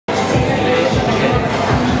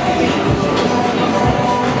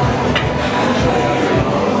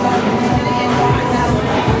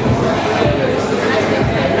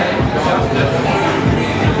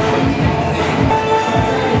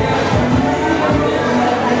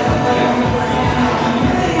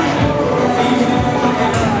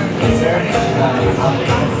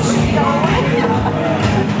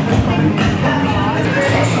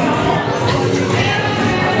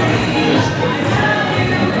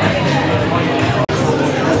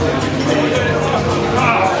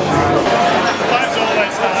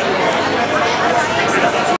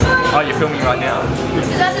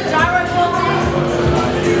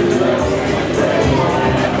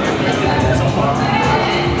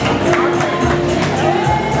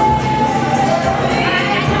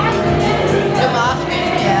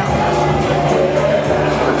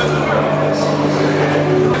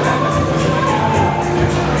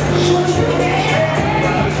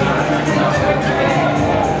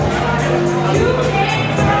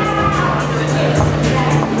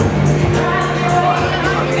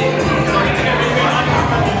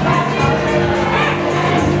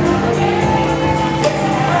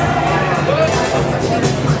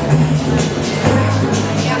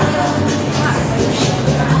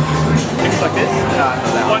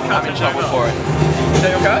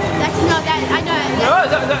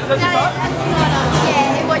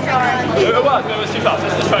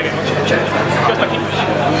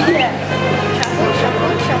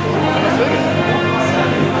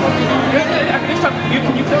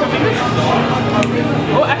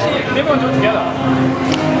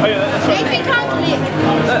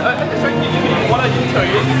I didn't tell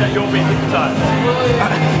you is that you're being hypnotised.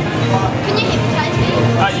 Can you hypnotise me?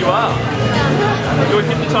 You are. You're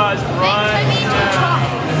hypnotised right now.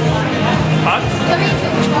 What? Put me into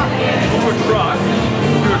a truck. Into a truck?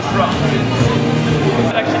 Into a truck.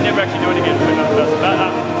 I'd actually never do it again for another person.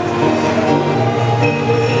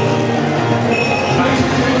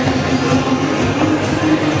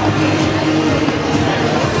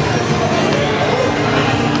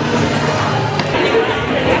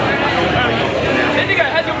 Indigo,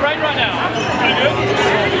 how's your brain right now? Pretty good?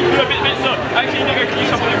 You're a bit slow. Actually, Indigo, can you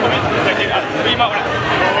come on your comments? Okay, but you might want to...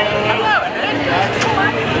 Hello,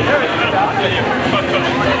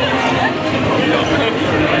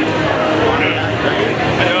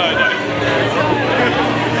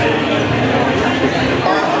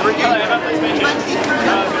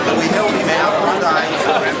 We held him out one day.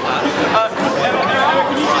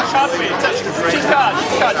 Can you just card me? Just card.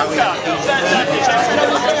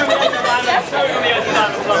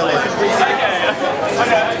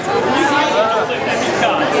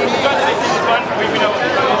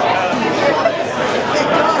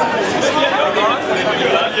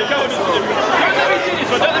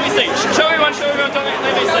 Don't let me see. Show everyone, don't let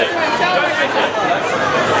me see.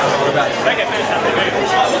 Okay, fantastic.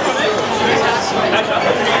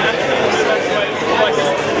 Like a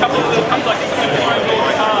couple of little comes like this, I'm going to throw them in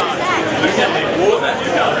the car.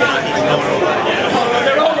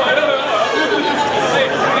 They're all right.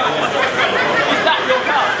 Is that your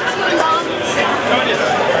car? No, it is.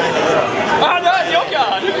 Oh no, it's your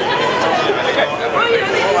car. Okay.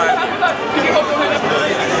 Can you hold your hand up?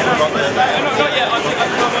 Not yet. I think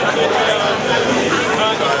I've got one.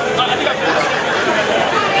 I think I've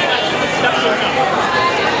that's your car.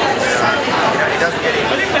 He doesn't get in.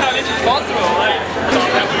 I think how this is possible.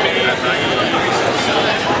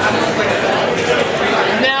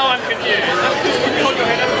 Now I'm confused. Can you hold your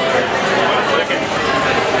hand up? Okay.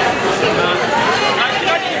 Can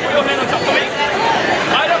I just put your hand on top of me?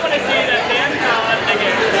 I don't want to see that damn card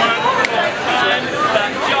again. One more time,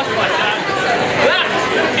 but just like that. That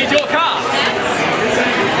is your car.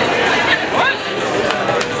 What?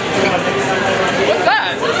 What's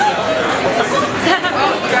that?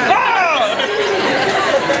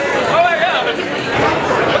 Oh my god!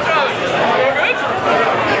 What's wrong? You good?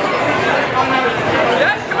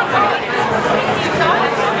 Yeah? Come on.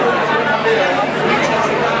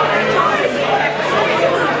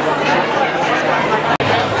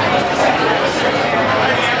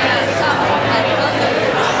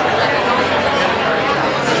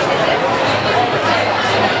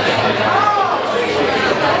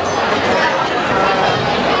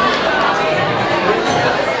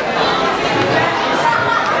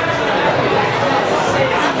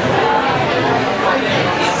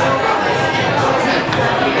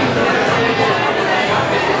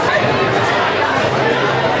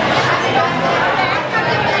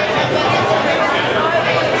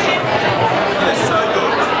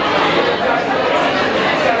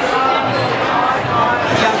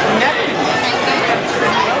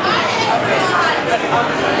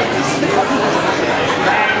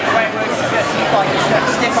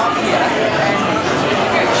 Step up here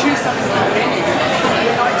and choose something on the menu.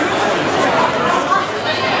 And I do it for you.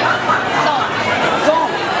 Song.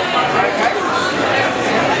 Okay.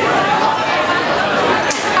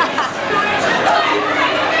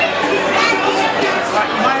 Right,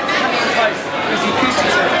 you might have to come in close because the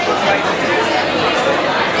acoustics are great.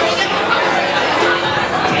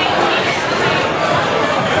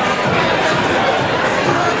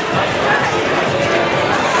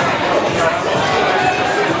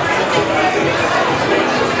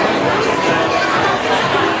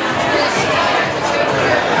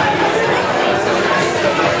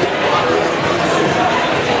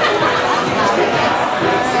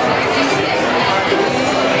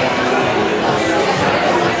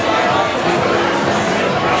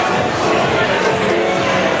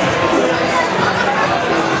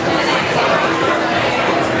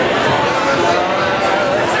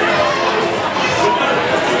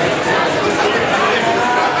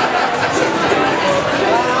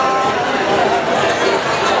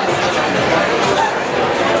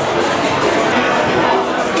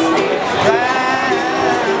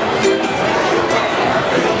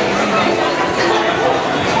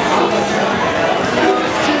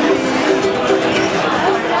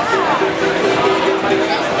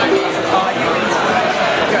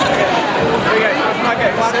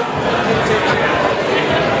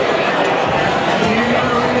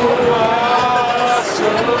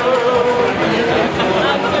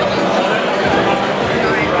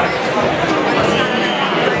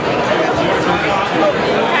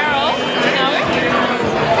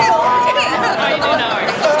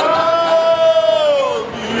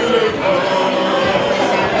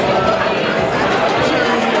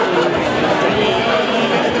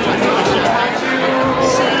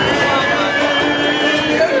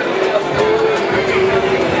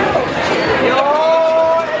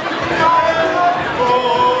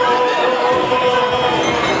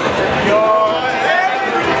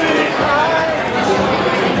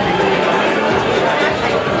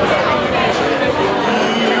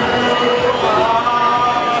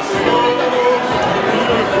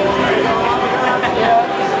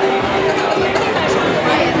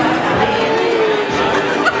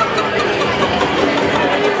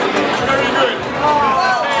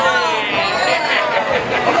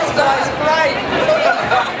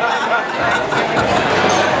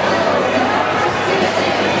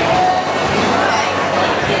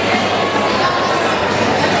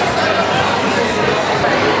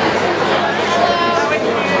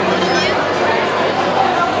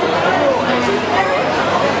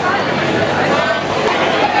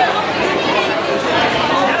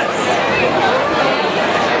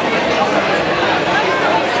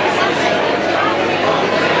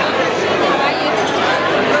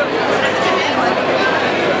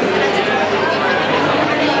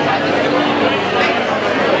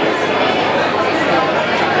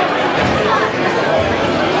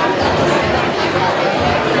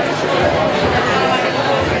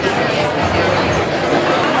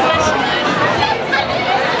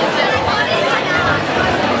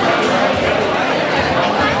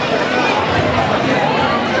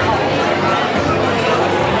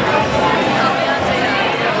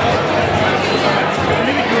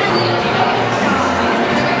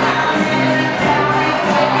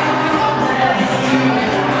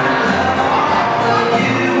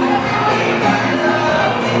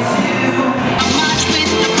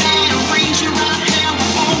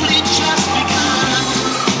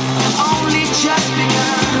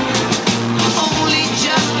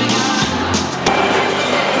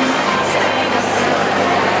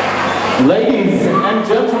 and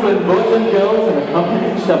gentlemen, boys and girls, and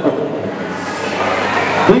accompanying shepherd,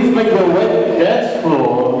 please make your way to the dance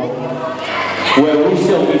floor, where we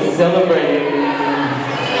shall be celebrating.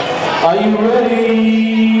 Are you ready?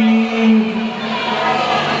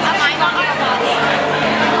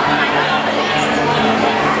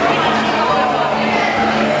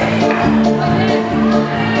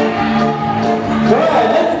 Alright,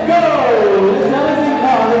 let's go! Let's have a sing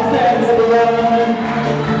now. Let's dance, everyone.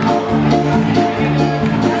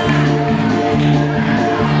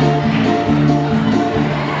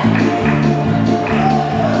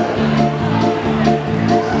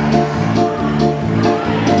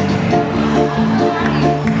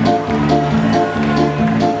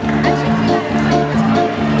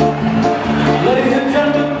 Ladies and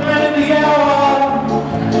gentlemen, man in the hour,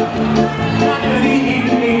 in the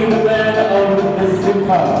evening, the man of the missing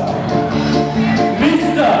power.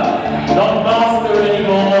 Mister, not master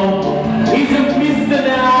anymore, he's a mister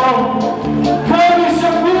now.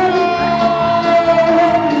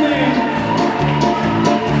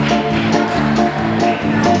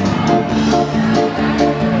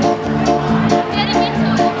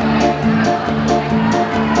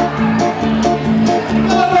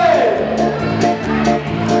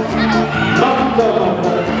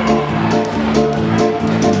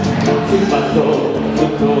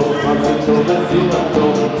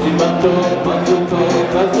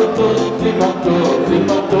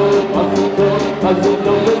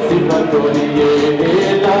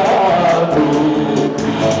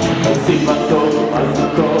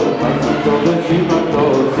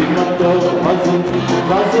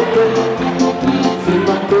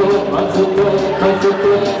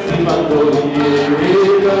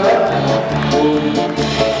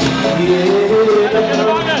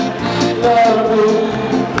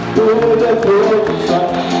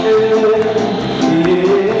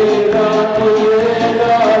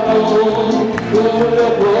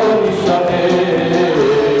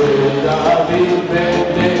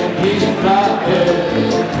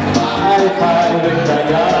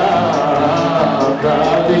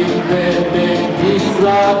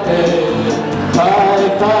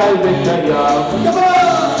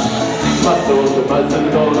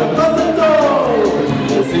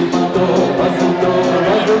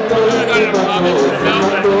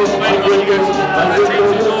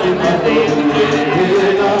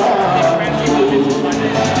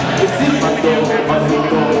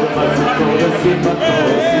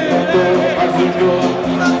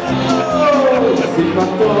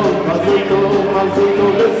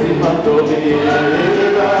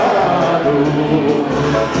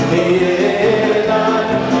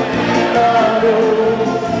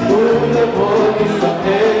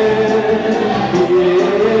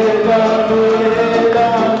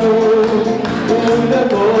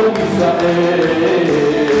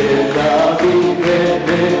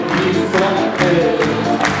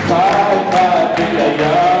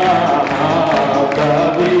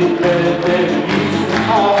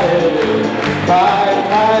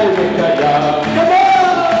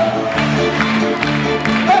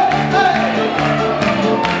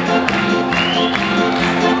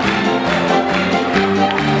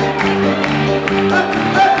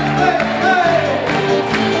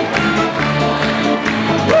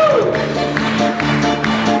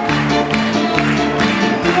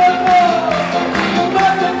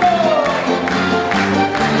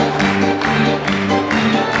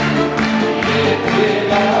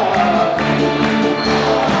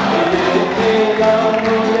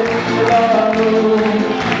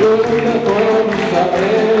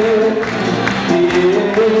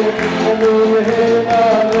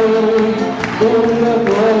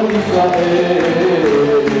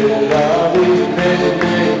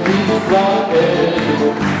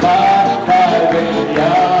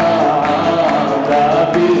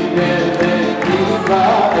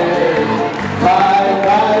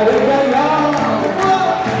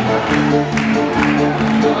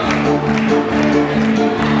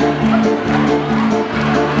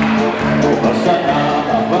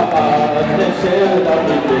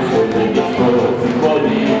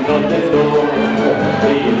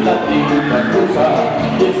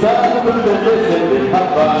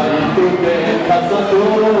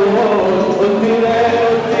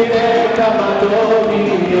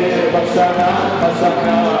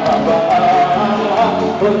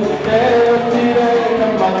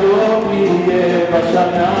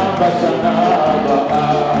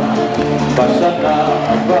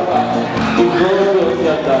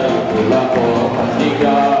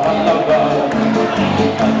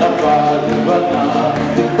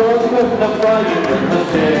 Koby Nafayim,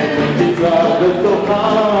 Hashem, Mitzvah, B'tocha,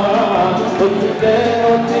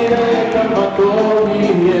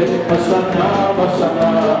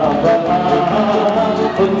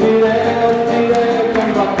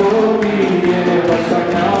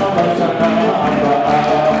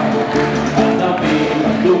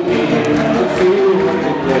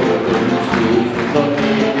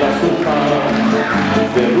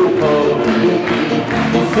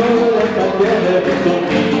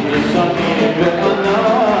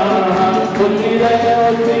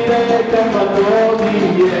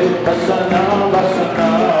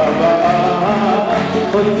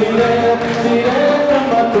 עוד תראה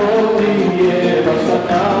כמה טוב יהיה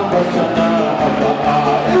בשנה הבאה.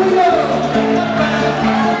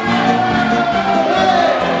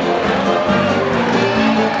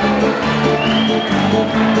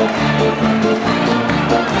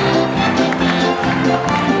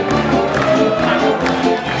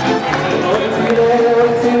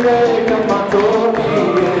 עוד תראה כמה טוב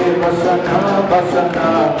יהיה בשנה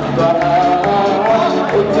הבאה.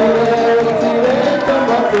 עוד תראה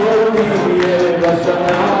כמה טוב יהיה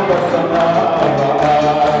בשנה הבאה.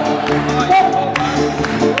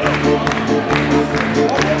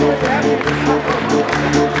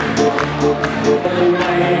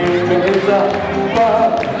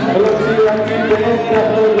 לא צילמתי בטח,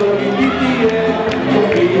 לא גיליתי איך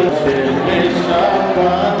תופיע שמש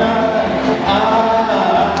הבנה.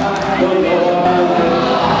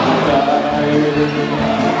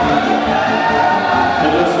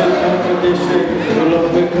 לא שלך קדשת, לא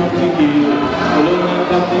בקמתי גיר, לא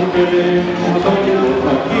נקמתי פרם, לא ילד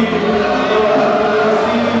חכיר, לא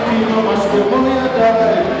עשיתי ממש במו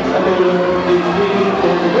ידיי, אבל לא נתתי פה,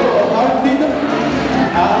 לא אהבתי די.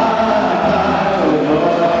 לא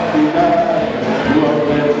אהבתי די, הוא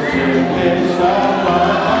אומר שמש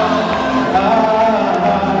הבנה.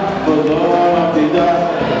 לא אהבתי די,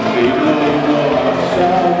 ואם לא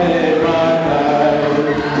עכשיו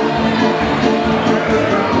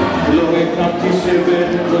לא הקמתי שבר,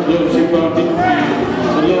 עוד לא שיברתי כפיר,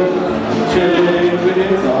 לא שלם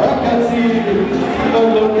בעץ הקציר,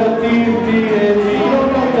 לא כתיבתי את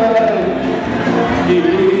ציונותיי,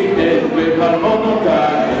 גילי את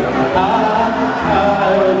בחלומותיי.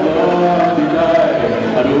 עוד לא אהבתי די,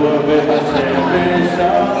 הרוח והשמש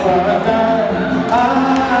הבנה.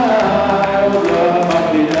 עוד לא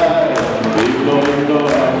אהבתי די, ואם לא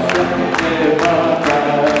עכשיו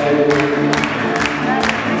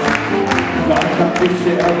חשבתי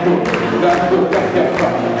שאת כל כך יפה,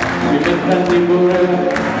 מבחינתי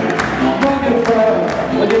בוררת מגפה.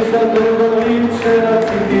 עוד יש הדברים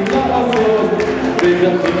שרציתי לעשות,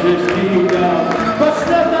 ודעתי שיש לי גם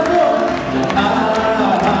בשנת הזאת.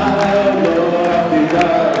 לא אהבתי די,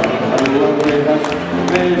 הרוח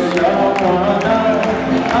והשמש הבנה.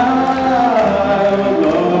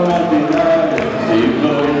 לא אהבתי די, אם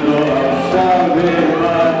לא עכשיו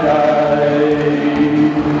ומתי.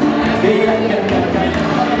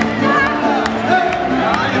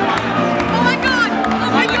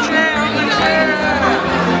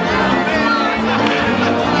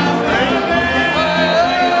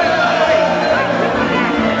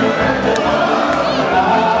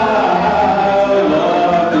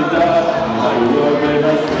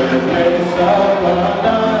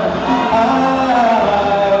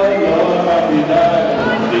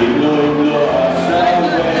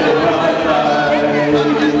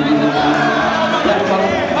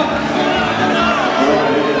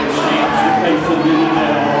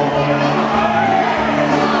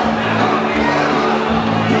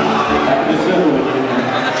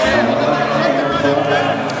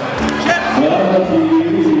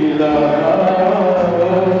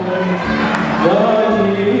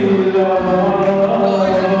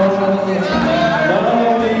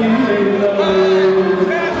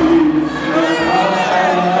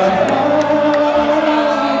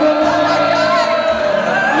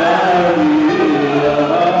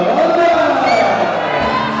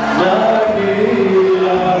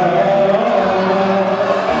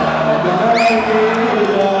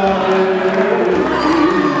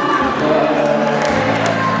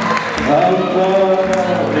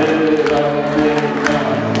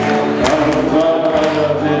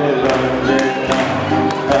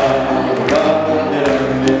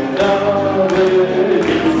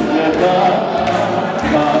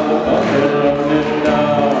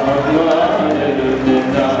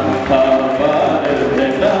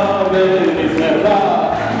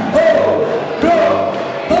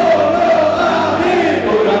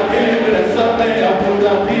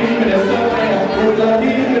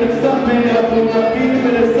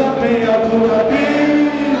 Pull up,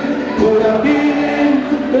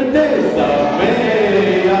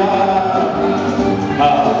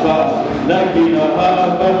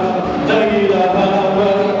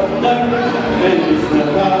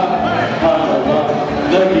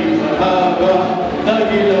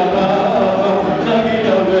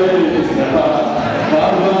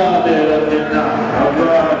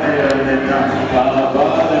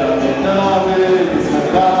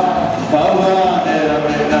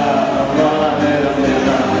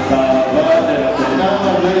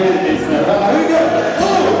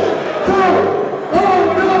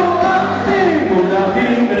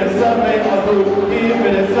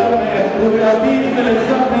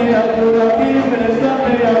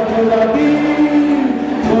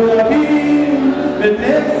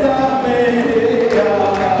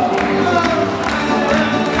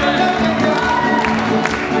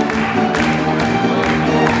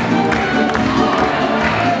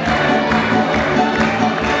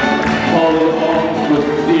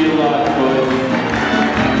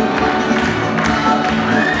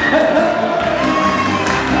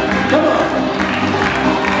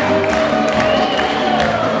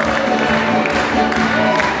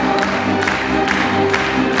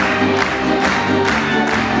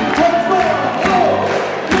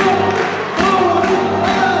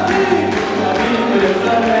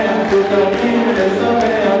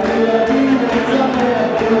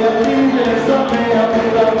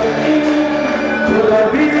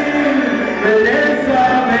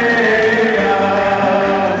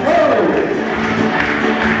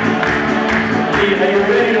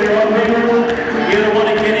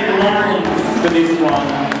 this one.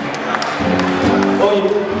 Oh,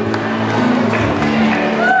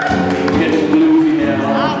 getting bluesy now.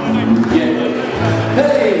 Yeah.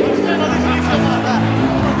 Hey!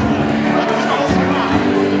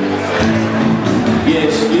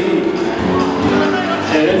 Yes, me.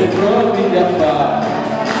 Eres propria fa.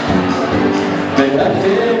 Bella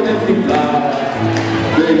gente si fa.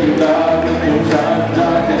 Verità che tu sai da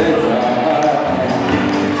terza.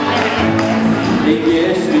 E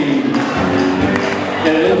yes, me.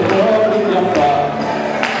 Eres propria fa.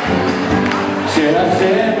 C'era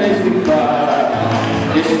sempre si fa.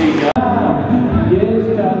 E si ha. Yes,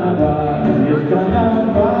 carnaval,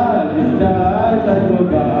 yes, dai,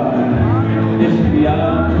 giocare. E si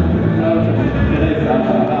ha.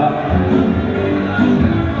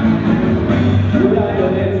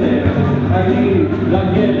 La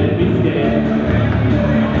miele mischia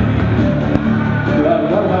la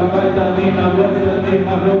vitamina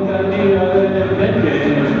la localina del perché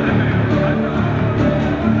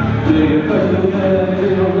le persone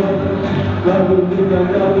la cultura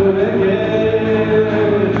del perché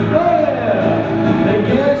e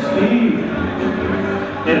chiesti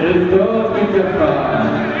e resto che fa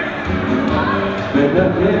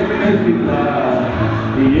perché si fa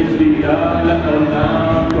e si ha la donna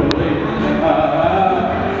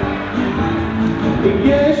e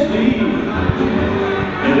chiesti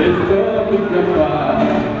e resto che fa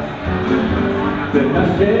per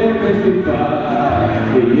nascere si fa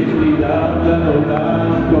e si dà la donna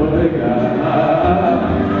correga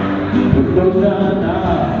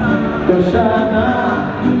Kosana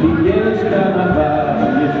e yes carnaval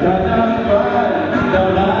da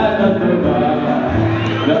la trovare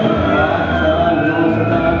la faccia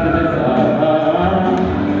nostra teresa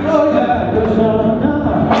oh yeah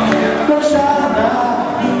Kosana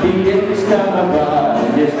e yes carnaval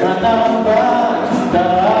da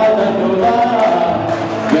la trovare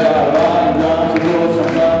la faccia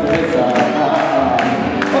nostra teresa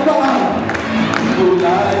tu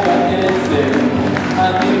l'hai pazienza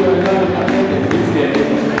Amigo e non avete fische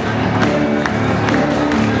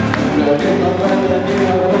lo che non vada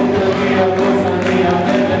mia volta mia cosa mia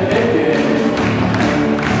perché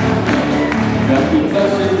la pizza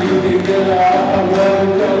se ti che la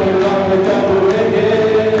guarda la caburete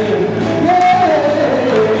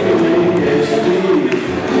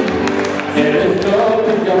e resto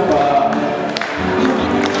che fa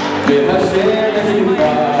per la sera si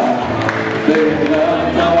fa per la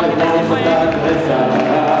ciao cosa da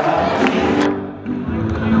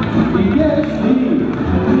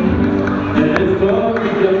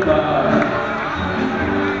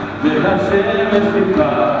la sera si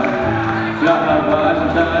fa, la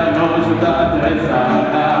faccia non si dà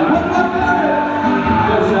interessata.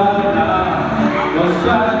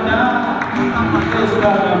 Kosana,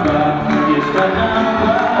 escanaba,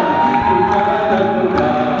 tutta tutta,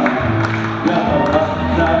 la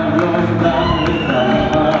faccia non si dà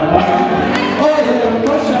interessata. Oh yeah,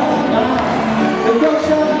 Kosana,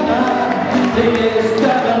 escanaba,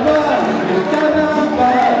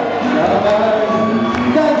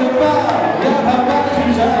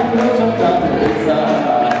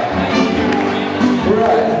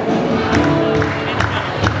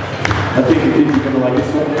 I think you kids are going to like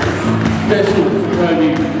this one. Special for Koby.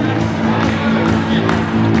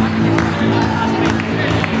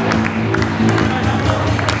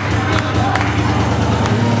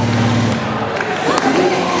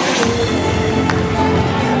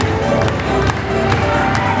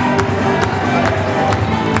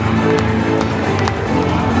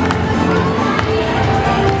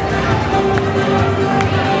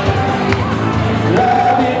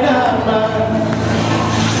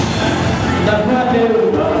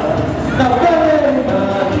 La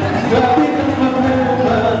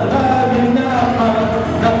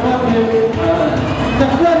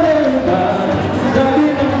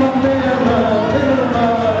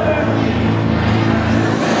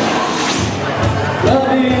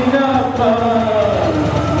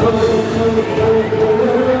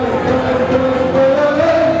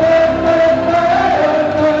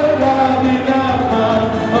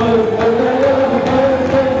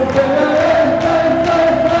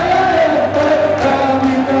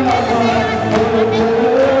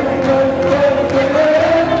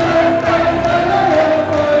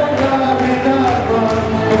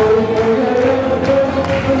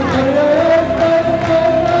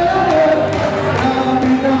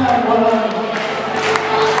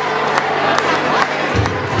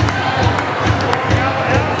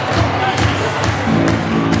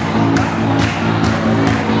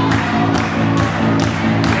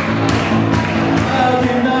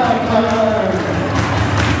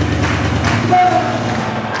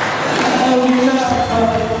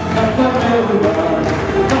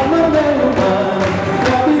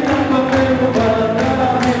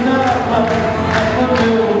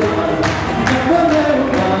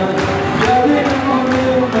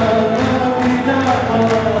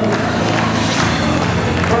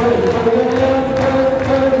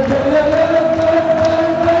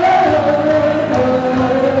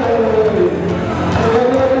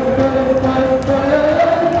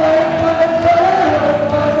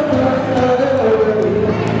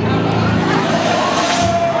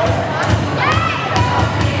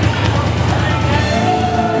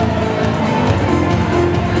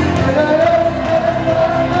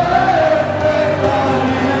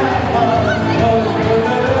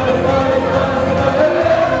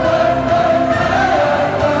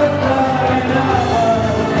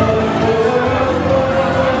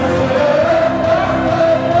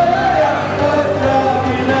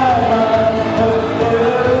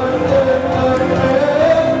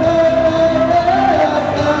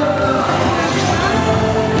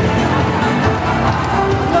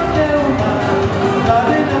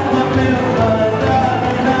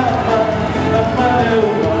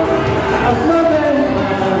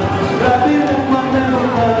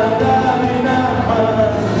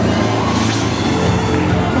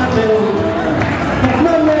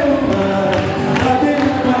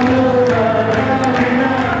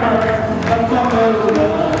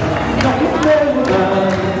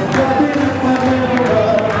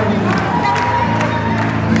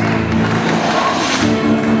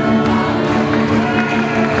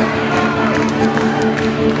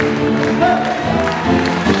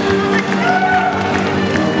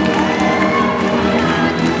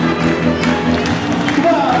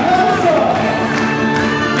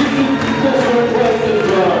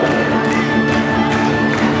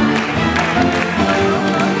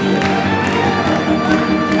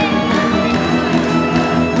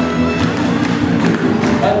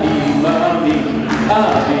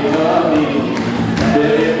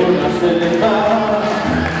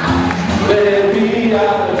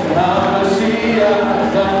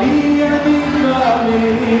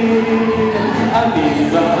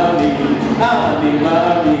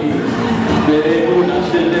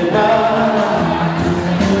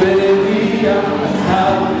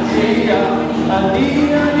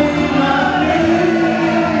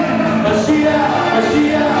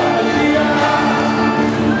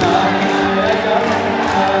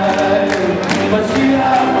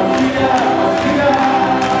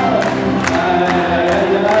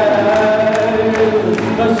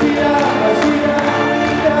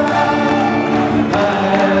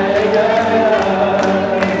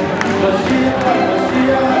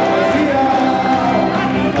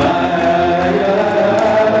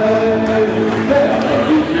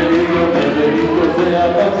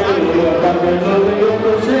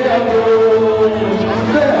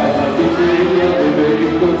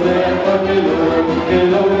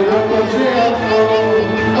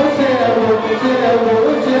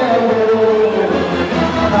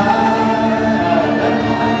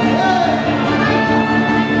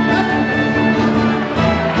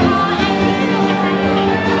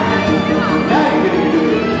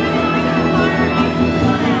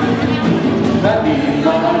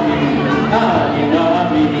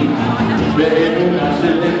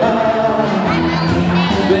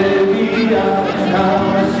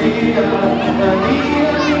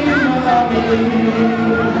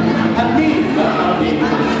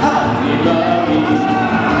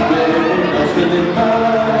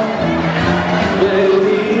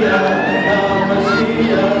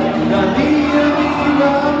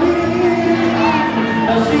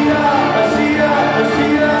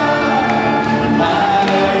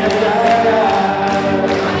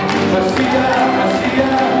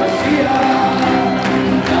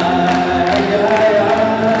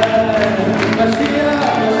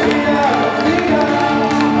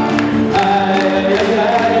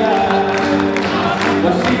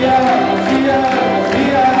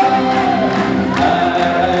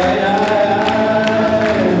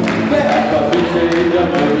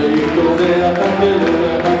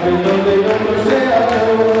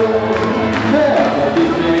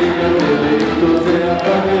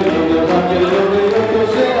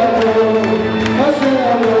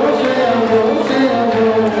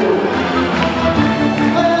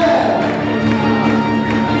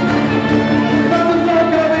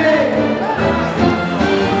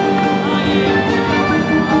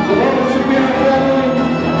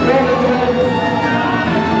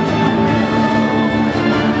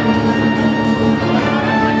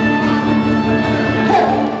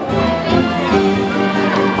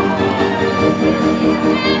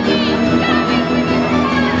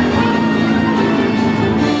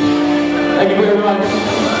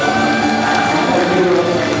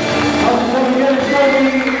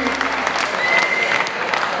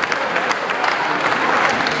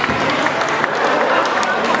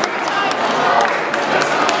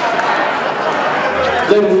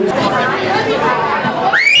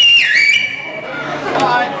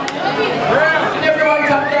Can everyone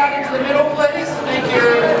come down into the middle, please? Thank you.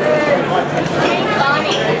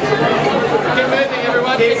 Keep moving,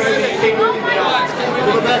 everyone. Keep moving. Keep moving. Relax. Keep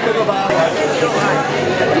moving.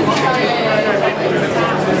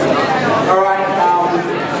 All right.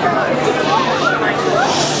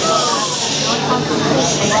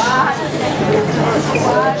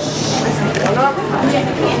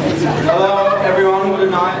 Hello everyone,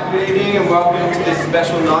 good night, good evening and welcome to this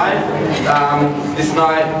special night. This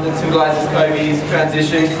night that symbolises Koby's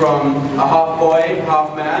transition from a half boy,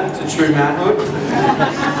 half man to true manhood.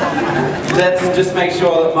 Let's just make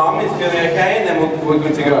sure that Mum is feeling okay and then we're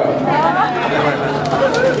good to go.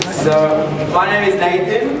 So, my name is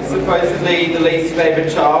Nathan, supposedly the least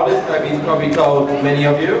favourite child, as Koby's probably told many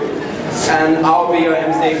of you, and I'll be your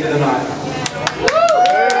MC for the night.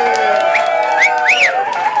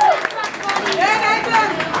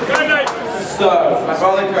 So, my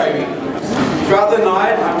brother Koby, throughout the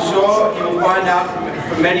night, I'm sure you will find out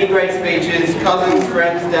from many great speeches, cousins,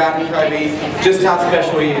 friends, Dad and Koby, just how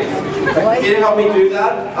special he is. Here to help me do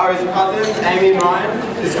that are his cousins, Amy and Ryan,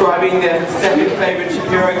 describing their second favourite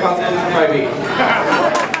Shapiro cousin, Koby.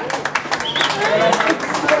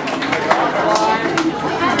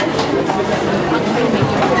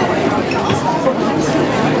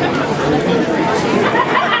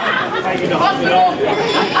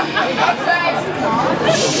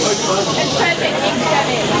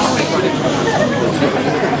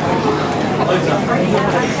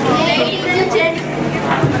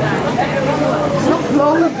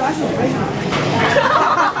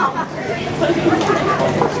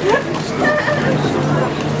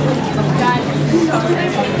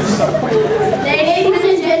 Ladies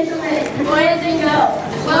and gentlemen, boys and girls,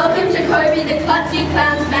 welcome to Koby the Klutzy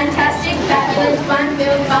Clown's fantastic, fabulous,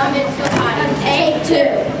 fun-filled bar mitzvah party. Take 2.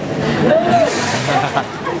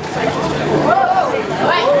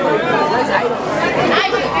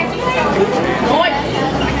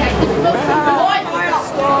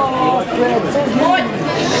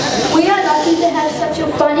 We are lucky to have such a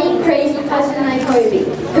funny, crazy cousin like Koby,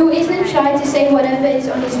 who isn't shy to say whatever is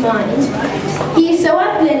on his mind. He is so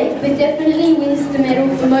athletic, but definitely wins the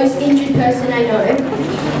medal for most injured person I know.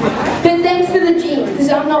 But thanks for the genes, because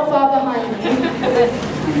I'm not far behind you.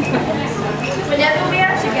 Whenever we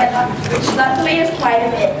are together, which luckily is quite a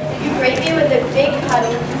bit, you greet me with a big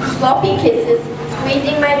cuddle, sloppy kisses,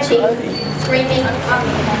 squeezing my cheeks, screaming,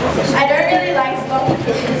 I don't really like sloppy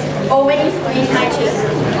kisses, or when you squeeze my cheeks,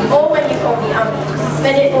 or when you call me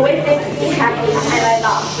but it always makes me happy and I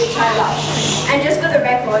laugh, which I love. And just for the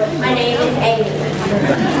record, my name is Amy.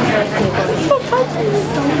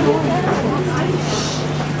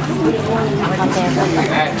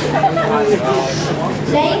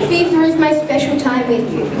 Playing FIFA is my special time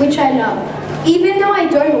with you, which I love. Even though I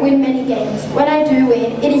don't win many games, when I do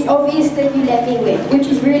win, it is obvious that you let me win, which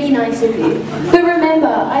is really nice of you. But remember,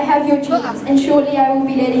 I have your your genes, and shortly I will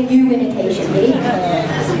be letting you win occasionally.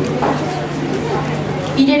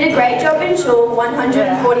 You did a great job in school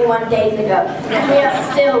 141 days ago, and we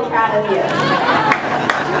are still proud of you.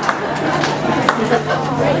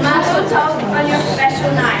 Marshall talk on your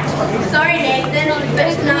special night. Sorry Nathan,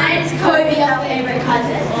 but tonight is Koby, our favorite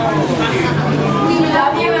cousin. We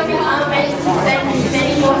love you and we can't wait to spend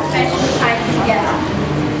many more special times together.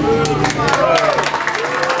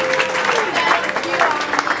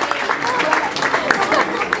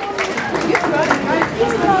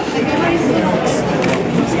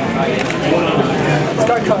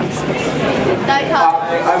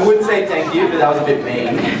 I would say thank you, but that was a bit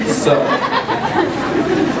mean. So,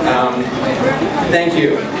 thank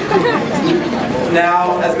you.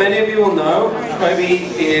 Now, as many of you will know,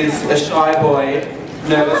 Koby is a shy boy,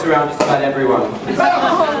 nervous around just about everyone.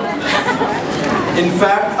 In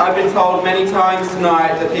fact, I've been told many times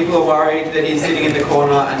tonight that people are worried that he's sitting in the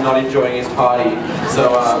corner and not enjoying his party. So,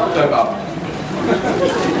 perk up.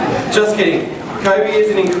 Just kidding. Koby is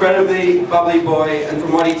an incredibly bubbly boy, and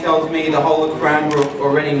from what he tells me, the whole of Cranbrook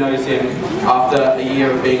already knows him after a year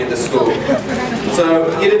of being at the school. So,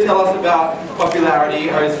 here to tell us about popularity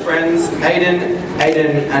are his friends Aiden,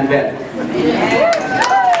 and Ben.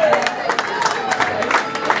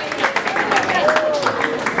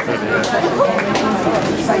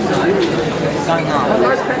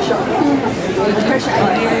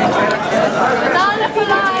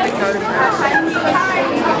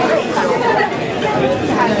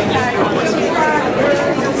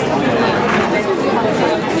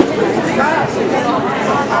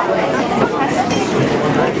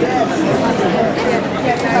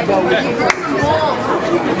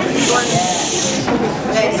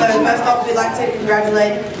 Okay, so first off, we'd like to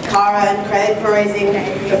congratulate Cara and Craig for raising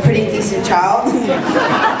a pretty decent child,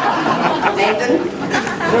 Nathan.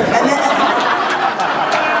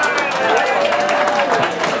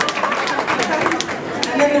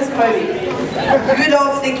 And then there's Koby. You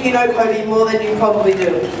adults think you know Koby more than you probably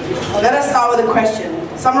do. Let us start with a question.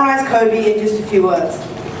 Summarize Koby in just a few words.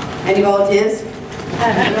 Any volunteers?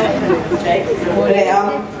 Okay,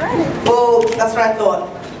 well, that's what I thought.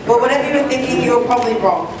 Well, whatever you were thinking, you were probably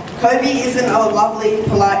wrong. Koby isn't a lovely,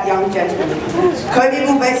 polite young gentleman. Koby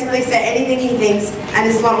will basically say anything he thinks, and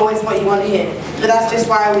it's not always what you want to hear. But that's just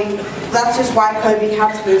why Koby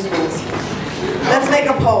has rules. Let's make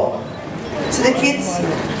a poll. To the kids,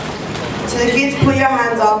 put your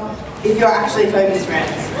hands up if you're actually Koby's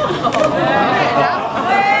friends.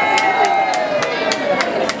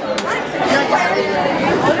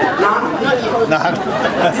 None?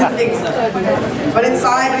 Didn't think so. But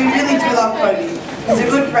inside, we really do love Koby. He's a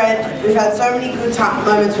good friend. We've had so many good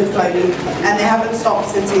moments with Koby, and they haven't stopped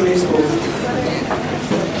since he moved school.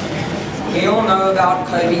 We all know about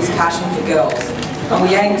Koby's passion for girls, and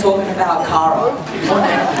we ain't talking about Cara.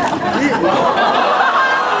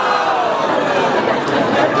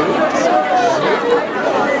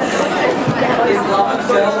 His love of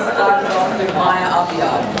girls started off with Maya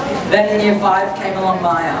Uppyard. Then in year 5 came along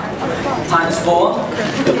Maya, times 4.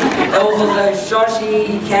 There was also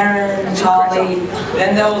Shoshi, Karen, Charlie.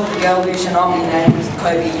 Then there was the girl who should not be named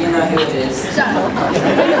Koby, you know who it is.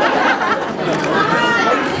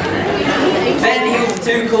 Then he was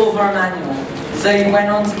too cool for Emmanuel, so he went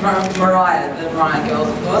on to Mariah, the Mariah girls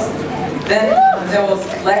of course. Then there was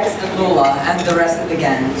Lex and Lula and the rest of the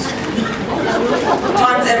gang.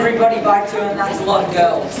 Times everybody by 2, and that's a lot of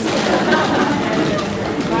girls.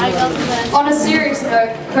 On a serious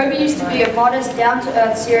note, Koby used to be a modest,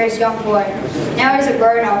 down-to-earth, serious young boy. Now he's a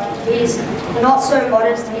grown-up. He's not so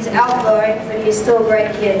modest, he's outgoing, but he's still a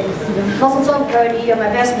great kid. Mazel tov, Cody, you're my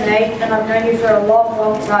best mate, and I've known you for a long,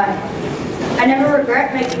 long time. I never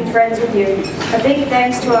regret making friends with you. A big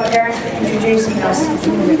thanks to our parents for introducing us. Thank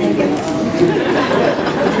you.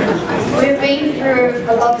 We've been through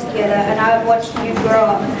a lot together, and I've watched you grow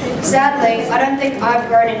up. Sadly, I don't think I've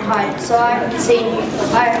grown in height, so I haven't seen you.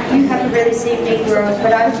 You haven't really seen me grow,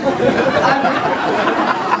 but I've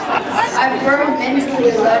grown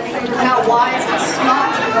mentally, learning how wise and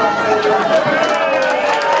smart you are.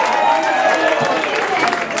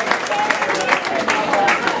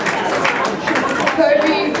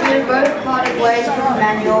 Koby, we both parted ways from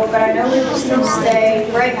Emmanuel, but I know we will still stay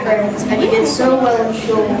great friends, and you did so well in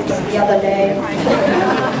school the other day.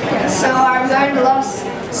 So I'm going to love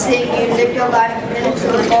seeing you live your life committed to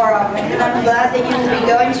the Torah, and I'm glad that you will be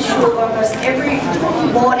going to school almost every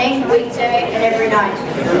morning, weekday, and every night.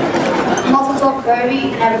 Mazel tov,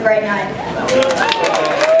 Koby, and have a great night.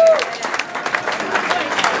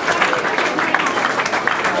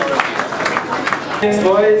 Thanks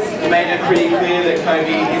boys, made it pretty clear that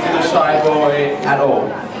Koby isn't a shy boy at all.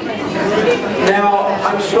 Now,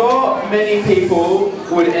 I'm sure many people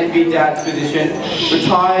would envy Dad's position.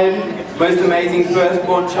 Retired, most amazing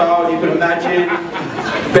firstborn child you could imagine,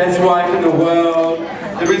 best wife in the world.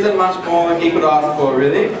 There isn't much more he could ask for,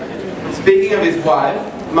 really. Speaking of his wife,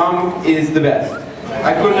 Mum is the best.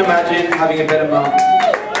 I couldn't imagine having a better mum.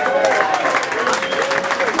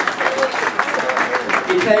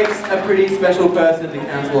 It takes a pretty special person to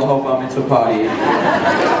cancel a whole bar mitzvah party.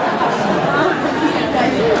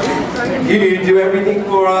 You do everything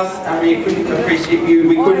for us, and we couldn't appreciate you.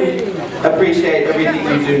 We couldn't appreciate everything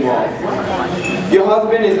you do more. Your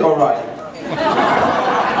husband is alright.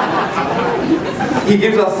 He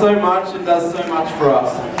gives us so much and does so much for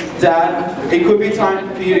us. Dad, it could be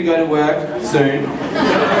time for you to go to work soon.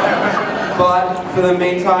 But for the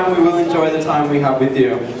meantime, we will enjoy the time we have with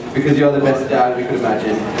you, because you're the best dad we could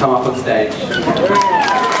imagine. Come up on stage.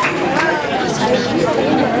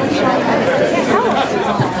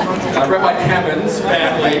 Rabbi Cameron's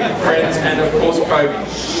family, friends, and of course Koby.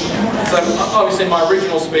 So obviously my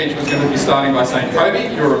original speech was going to be starting by saying, Koby,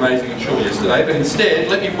 you were amazing and shul yesterday, but instead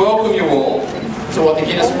let me welcome you all to what the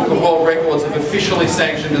Guinness Book of World Records have officially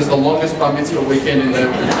sanctioned as the longest bar mitzvah weekend in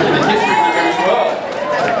the history of the Jewish world.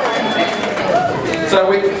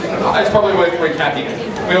 So it's probably worth recapping it.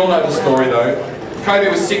 We all know the story though. Koby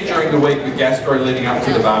was sick during the week with gastro leading up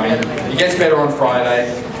to the bar mitzvah. He gets better on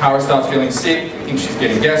Friday. Kara starts feeling sick, thinks she's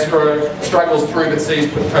getting gastro, struggles through but sees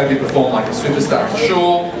Koby perform like a superstar in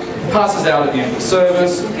shul, passes out at the end of the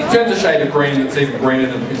service, turns a shade of green that's even greener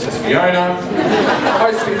than Princess Fiona,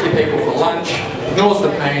 hosts 50 people for lunch, ignores the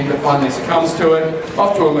pain but finally succumbs to it,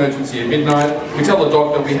 off to emergency at midnight. We tell the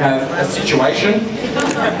doctor we have a situation.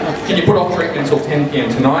 Can you put off treatment until 10 PM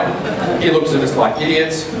tonight? He looks at us like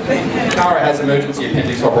idiots. Kara has emergency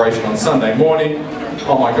appendix operation on Sunday morning.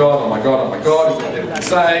 Oh my god, oh my god, oh my god, is what people can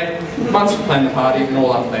say. Months to plan the party and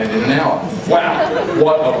all unplanned in an hour. Wow,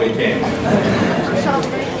 what a weekend.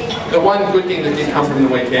 The one good thing that did come from the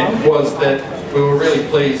weekend was that we were really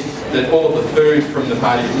pleased that all of the food from the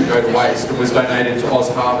party didn't go to waste and was donated to Oz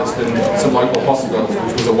Harvest and some local hospitals,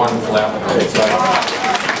 which was a wonderful outcome.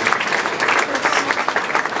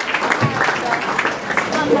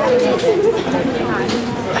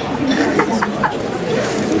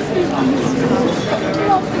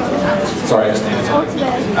 Sorry, I just needed to.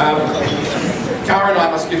 Kara and I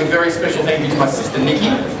must give a very special thank you to my sister Nikki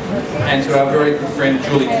and to our very good friend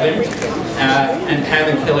Julie Klimt and Pam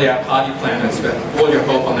and Kelly, our party planners, for all your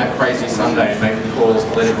help on that crazy Sunday and making calls to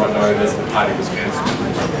let everyone know that the party was cancelled.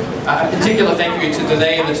 A particular thank you to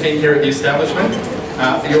Denise and the team here at the establishment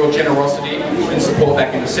for your generosity and support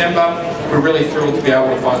back in December. We're really thrilled to be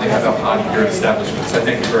able to finally have our party here at the establishment, so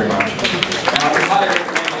thank you very much.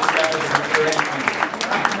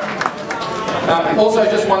 Also,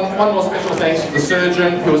 just one more special thanks to the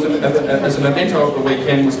surgeon, who was as a memento of the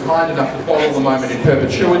weekend, was kind enough to follow the moment in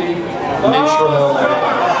perpetuity and ensure that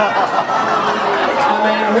I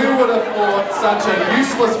mean, who would have thought such a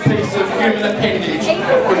useless piece of human appendage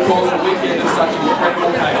could cause a weekend of such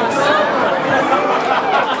incredible chaos?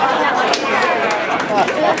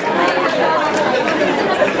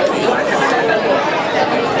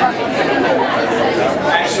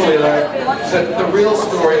 Actually though, the real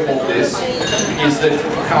story of all this is that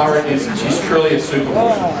Kara she's truly a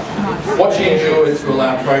superwoman. What she endured to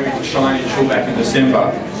allow Koby to shine in shul back in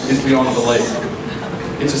December is beyond belief.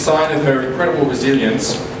 It's a sign of her incredible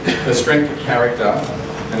resilience, her strength of character,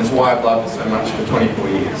 and it's why I've loved her so much for 24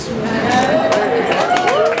 years.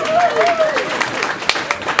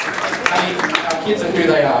 Our kids are who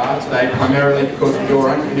they are today primarily because of your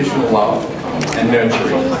unconditional love and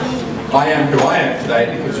nurturing. I am who I am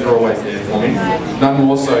today because you're always there for me, none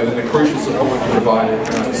more so than the crucial support you provided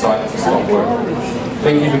when I decided to stop work.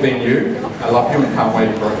 Thank you for being you. I love you and can't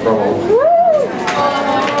wait for it to grow old.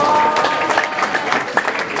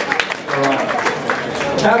 Alright.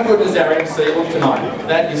 How good does our MC look tonight?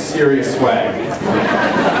 That is serious swag.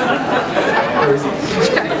 Where is he?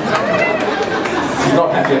 He's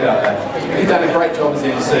not happy about that. You've done a great job as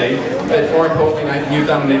MC, but more importantly, Nathan, you've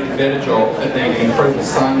done an even better job at being an incredible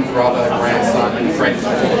son, brother, grandson, and friend for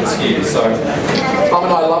all this year. So, Mum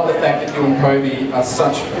and I love the fact that you and Koby are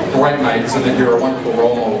such great mates and that you're a wonderful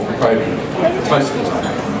role model for Koby, most of the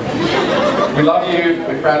time. We love you,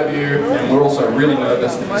 we're proud of you, and we're also really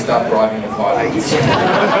nervous that you start driving the 5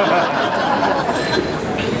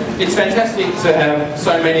 It's fantastic to have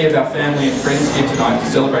so many of our family and friends here tonight to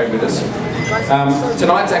celebrate with us.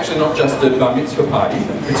 Tonight's actually not just a bar mitzvah party,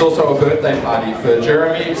 it's also a birthday party for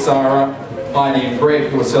Jeremy, Sarah, Heidi and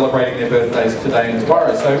Greg, who are celebrating their birthdays today and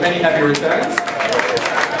tomorrow. So many happy returns.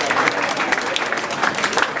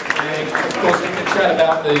 chat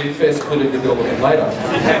about the fair split of your bill a bit later.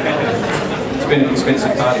 It's been an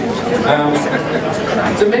expensive party.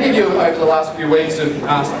 So many of you over the last few weeks have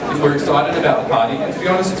asked if we're excited about the party, and to be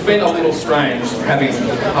honest, it's been a little strange having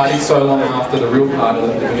the party so long after the real part of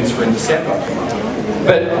the mitzvah in December.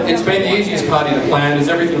 But it's been the easiest party to plan, as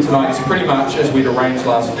everything tonight is pretty much as we'd arranged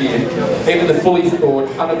last year. Even the fully thawed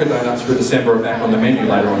Hanukkah donuts for December are back on the menu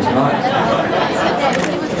later on tonight.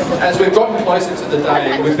 As we've gotten closer to the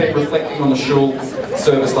day, we've been reflecting on the shul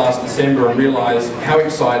service last December and realised how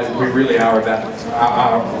excited we really are about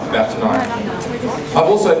tonight. I've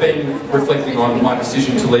also been reflecting on my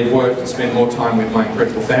decision to leave work to spend more time with my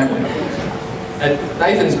incredible family. At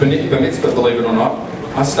Nathan's Bar Mitzvah, believe it or not,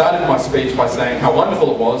 I started my speech by saying how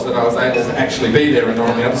wonderful it was that I was able to actually be there and not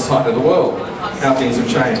on the other side of the world. How things have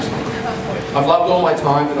changed. I've loved all my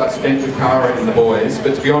time that I've spent with Cara and the boys,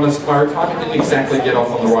 but to be honest, my retirement didn't exactly get off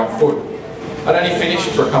on the right foot. I'd only finished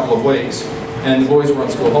for a couple of weeks, and the boys were on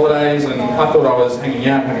school holidays, and I thought I was hanging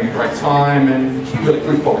out, having a great time, and really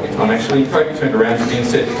good quality time actually. And Koby turned around to me and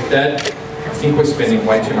said, "Dad, I think we're spending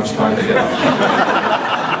way too much time together."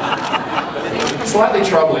 Slightly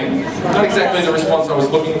troubling, not exactly the response I was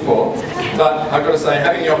looking for, but I've got to say,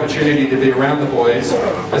 having the opportunity to be around the boys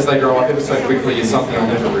as they grow up ever so quickly is something I'll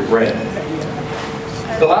never regret.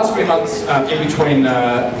 The last few months in between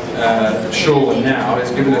shul and now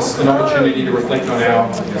has given us an opportunity to reflect on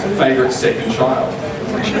our favourite second child.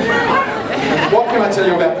 What can I tell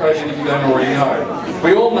you about Koby that you don't already know?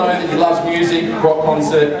 We all know that he loves music, rock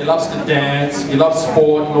concert, he loves to dance, he loves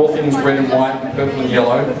sport and all things red and white, and purple and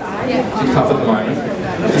yellow. He's tough at the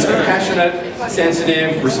moment. He's compassionate,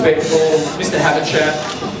 sensitive, respectful, Mr. Have a Chat,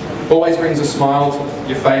 always brings a smile to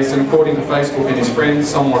your face, and according to Facebook and his friends,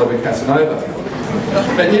 somewhat of a Casanova.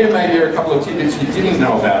 But here maybe are a couple of tidbits you didn't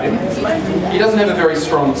know about him. He doesn't have a very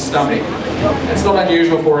strong stomach. It's not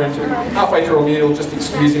unusual for him to, halfway through a meal, just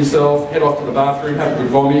excuse himself, head off to the bathroom, have a good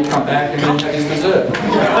vomit, come back and then have his dessert.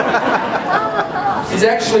 He's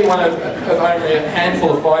actually one of only a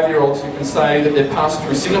handful of 5-year-olds who can say that they've passed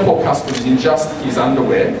through Singapore customs in just his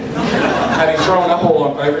underwear, having thrown up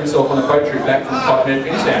all over himself on a boat trip back from Cotton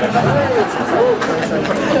Queensland.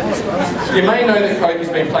 You may know that Koby's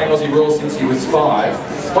been playing Aussie rules since he was 5.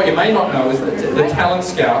 What you may not know is that the talent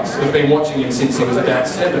scouts have been watching him since he was about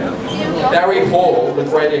 7. Barry Hall, the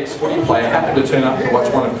great ex-footy player, happened to turn up to watch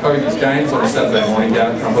one of Koby's games on a Saturday morning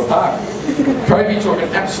down at Trumper Park. Koby took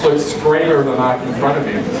an absolute screamer of a mark in front of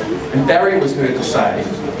him, and Barry was heard to say,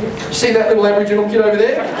 "You see that little Aboriginal kid over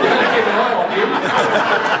there? You're going to keep an eye on him."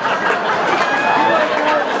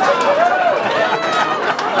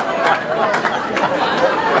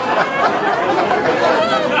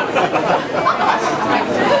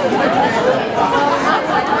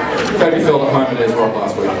 Koby felt at home at his rock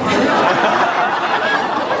last week.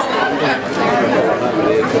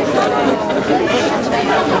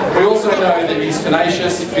 We also know that he's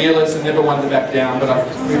tenacious, fearless, and never one to back down, but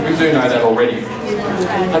we do know that already.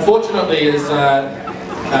 Unfortunately, as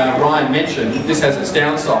Ryan mentioned, this has its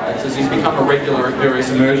downsides, as he's become a regular at various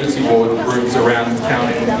emergency ward rooms around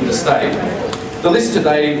town in the state. The list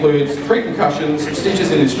today includes 3 concussions, stitches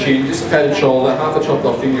in his chin, dislocated shoulder, half a chopped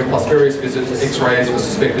off finger, plus various visits to x-rays for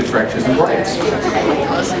suspected fractures and breaks.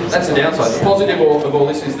 That's the downside. The positive of all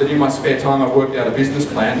this is that in my spare time I've worked out a business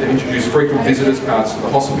plan to introduce frequent visitors cards to the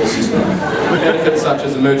hospital system. Benefits such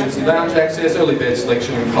as emergency lounge access, early bed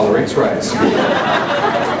selection and colour x-rays.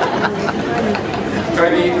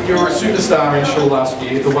 Koby, you were a superstar in shul last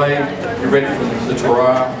year. The way you read from the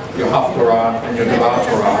Torah, your Haftarah and your Devar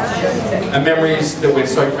Torah, are memories that we're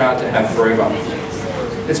so proud to have forever.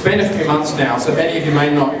 It's been a few months now, so many of you may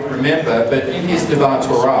not remember, but in his Devar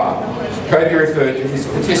Torah, Koby referred to his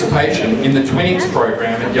participation in the Twinnings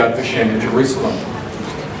program at Yad Vashem in Jerusalem.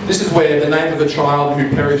 This is where the name of a child who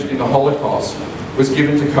perished in the Holocaust was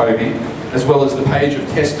given to Koby, as well as the page of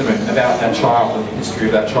testament about that child and the history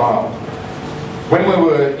of that child. When we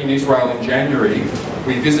were in Israel in January,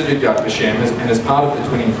 we visited Yad Vashem, and as part of the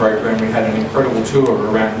Twinning program we had an incredible tour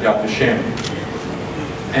around Yad Vashem.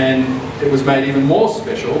 And it was made even more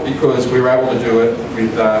special because we were able to do it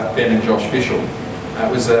with Ben and Josh Fishel.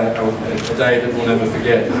 It was a day that we'll never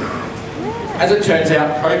forget. As it turns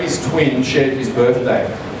out, Koby's twin shared his birthday,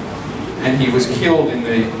 and he was killed in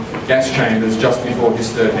the gas chambers just before his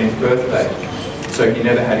 13th birthday, so he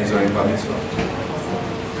never had his own bar mitzvah.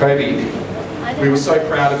 Koby, we were so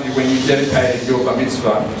proud of you when you dedicated your bar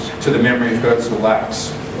mitzvah to the memory of Herzl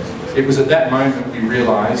Lax. It was at that moment we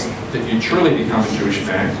realised that you'd truly become a Jewish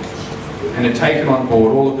man and had taken on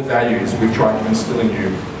board all of the values we've tried to instill in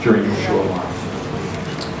you during your short life.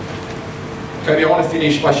 Koby, I want to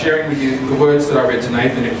finish by sharing with you the words that I read to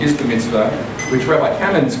Nathan at his bar mitzvah which Rabbi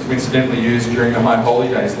Kamens coincidentally used during the High Holy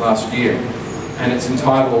Days last year, and it's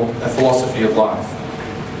entitled A Philosophy of Life.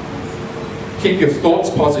 Keep your thoughts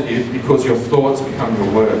positive because your thoughts become your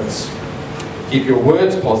words. Keep your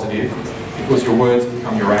words positive because your words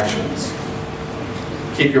become your actions.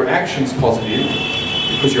 Keep your actions positive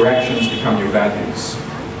because your actions become your values.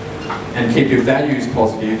 And keep your values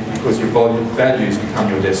positive because your values become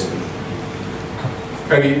your destiny.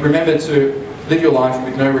 Koby, remember to live your life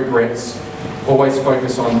with no regrets. Always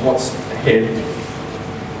focus on what's ahead.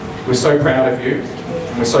 We're so proud of you,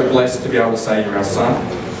 and we're so blessed to be able to say you're our son.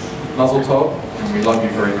 Mazel tov, and we love you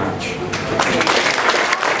very much.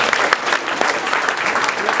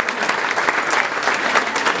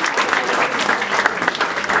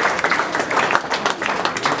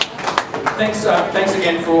 Thanks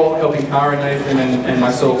again for all helping Cara, Nathan and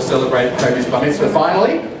myself celebrate Koby's Bar Mitzvah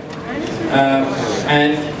finally.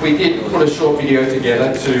 And we did put a short video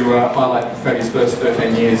together to highlight Koby's first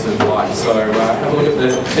 13 years of life. So have a look at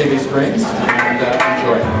the TV screens and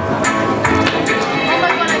enjoy.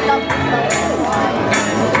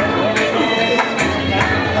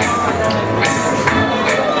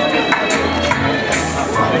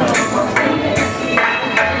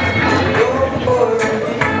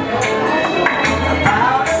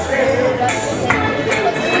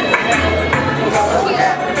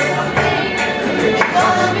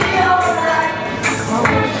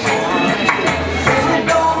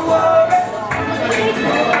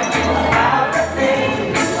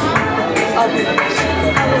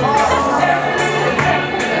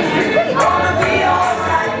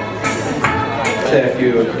 Say a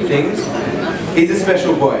few things. He's a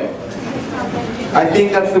special boy. I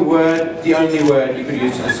think that's the only word you could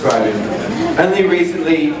use to describe him. Only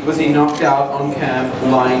recently was he knocked out on camp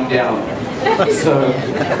lying down. So,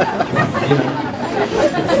 you know.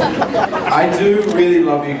 I do really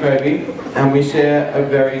love you, Koby, and we share a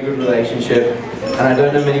very good relationship. And I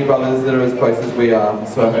don't know many brothers that are as close as we are,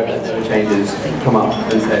 so I hope that never changes. Come up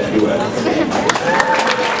and say a few words.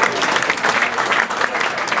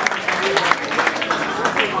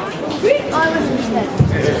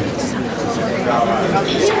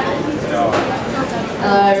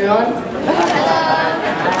 Hello everyone.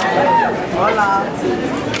 Hola.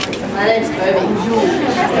 My name's Koby.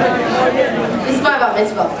 This is my Bar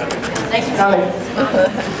Mitzvah. Thanks for coming.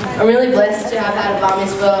 I'm really blessed to have had a Bar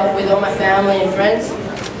Mitzvah with all my family and friends.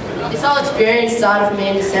 This whole experience started for me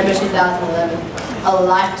in December 2011, a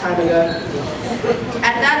lifetime ago.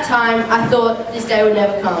 At that time, I thought this day would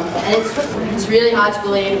never come, and it's really hard to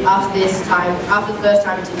believe after the first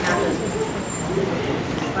time it didn't happen.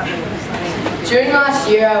 During last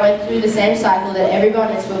year, I went through the same cycle that every Bar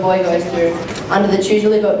Mitzvah boy goes through, under the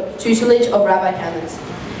tutelage of Rabbi Kamens.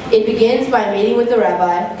 It begins by meeting with the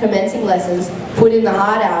rabbi, commencing lessons, put in the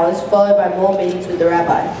hard hours, followed by more meetings with the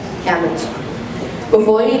rabbi, Kamens.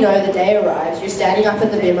 Before you know the day arrives, you're standing up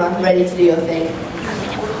at the bimah, ready to do your thing.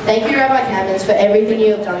 Thank you, Rabbi Kamens, for everything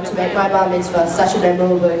you have done to make my Bar Mitzvah such a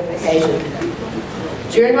memorable occasion.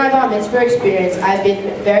 During my Bar Mitzvah experience, I have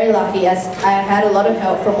been very lucky as I have had a lot of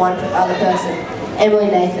help from one other person, Emily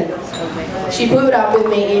Nathan. She put up with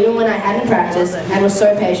me even when I hadn't practiced and was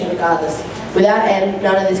so patient regardless. Without Em,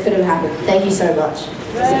 none of this could have happened. Thank you so much.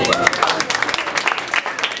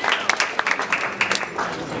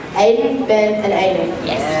 Aiden, Ben, and Aiden.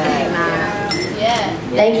 Yes. Yeah.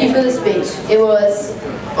 Thank you for the speech. It was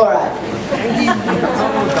alright.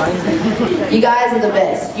 You guys are the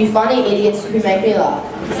best. You funny idiots who make me laugh.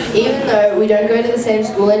 Even though we don't go to the same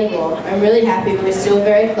school anymore, I'm really happy we're still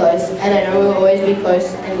very close, and I know we'll always be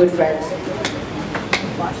close and good friends.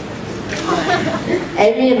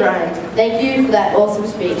 Amy and Ryan, thank you for that awesome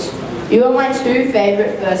speech. You are my two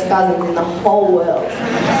favourite first cousins in the whole world.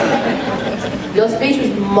 Your speech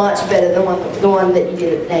was much better than the one that you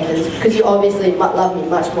did at Nathan's, because you obviously love me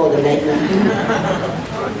much more than Nathan.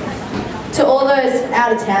 To all those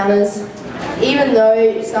out-of-towners, even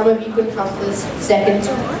though some of you couldn't come for the second,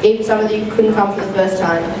 even some of you couldn't come for the first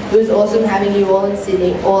time, it was awesome having you all in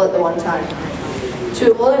Sydney, all at the one time.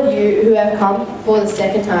 To all of you who have come for the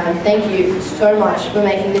second time, thank you so much for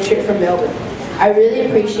making the trip from Melbourne. I really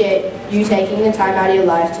appreciate you taking the time out of your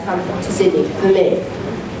life to come to Sydney for me.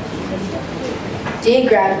 Dear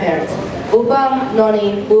grandparents, Upa,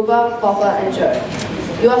 Nonnie, Uba, Papa and Joe,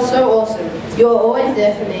 you are so awesome. You are always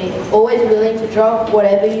there for me, always willing to drop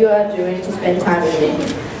whatever you are doing to spend time with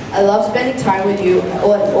me. I love spending time with you at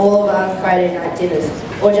all of our Friday night dinners,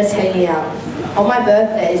 or just hanging out. On my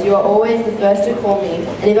birthdays, you are always the first to call me,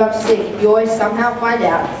 and if I'm sick, you always somehow find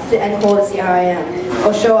out and call to see how I am,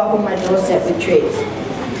 or show up on my doorstep with treats.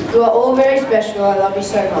 You are all very special, I love you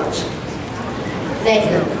so much.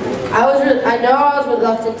 Nathan, I know I was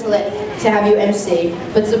reluctant to have you MC,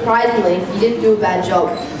 but surprisingly, you didn't do a bad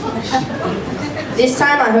job. This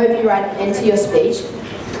time I hope you write an end to your speech.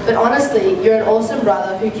 But honestly, you're an awesome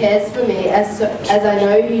brother who cares for me as I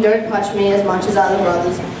know you don't punch me as much as other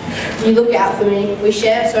brothers. You look out for me, we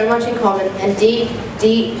share so much in common, and deep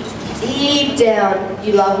down,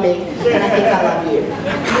 you love me, and I think I love you.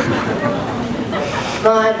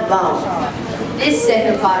 My mum. This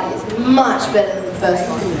second party is much better than the first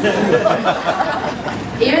one.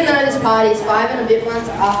 Even though this party is 5 and a bit months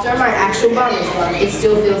after my actual bar mitzvah, it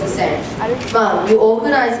still feels the same. Mum, you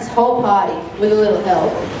organise this whole party with a little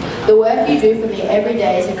help. The work you do for me every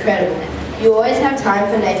day is incredible. You always have time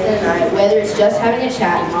for Nathan and I, whether it's just having a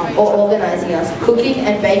chat or organising us, cooking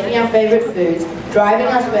and baking our favourite foods, driving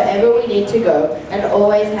us wherever we need to go, and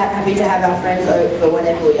always happy to have our friends over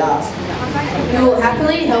whenever we ask. You will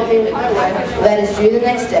happily help me with my work that is due the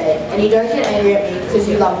next day, and you don't get angry at me because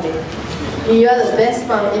you love me. You are the best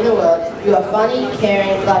mum in the world. You are funny,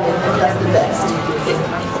 caring, loving, and just the best.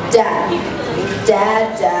 Dad.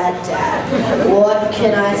 What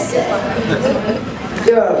can I say?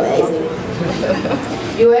 You're amazing.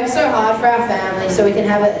 You work so hard for our family so we can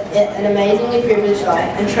have an amazingly privileged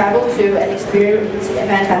life and travel to and experience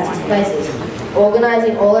fantastic places,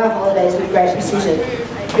 organising all our holidays with great precision.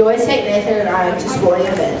 You always take Nathan and I to sporting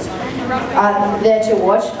events. There to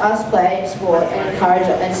watch us play sport and encourage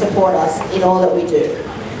and support us in all that we do.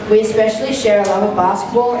 We especially share a love of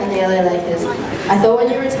basketball and the LA Lakers. I thought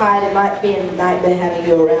when you retired it might be a nightmare having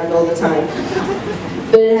you around all the time.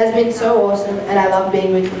 But it has been so awesome, and I love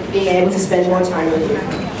being able to spend more time with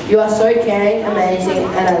you. You are so caring, amazing,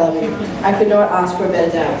 and I love you. I could not ask for a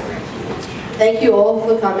better dad. Thank you all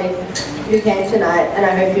for coming, who came tonight, and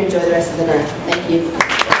I hope you enjoy the rest of the night. Thank you.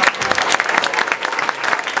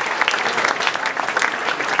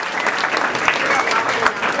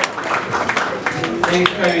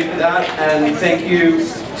 Thanks, Koby, for that, and thank you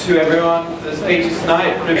to everyone for the speeches tonight.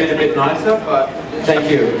 It could have been a bit nicer, but thank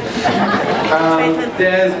you.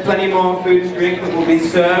 There's plenty more food and drink that will be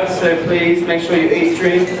served, so please make sure you eat,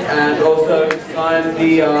 drink, and also sign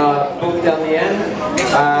the book down the end,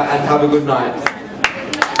 and have a good night.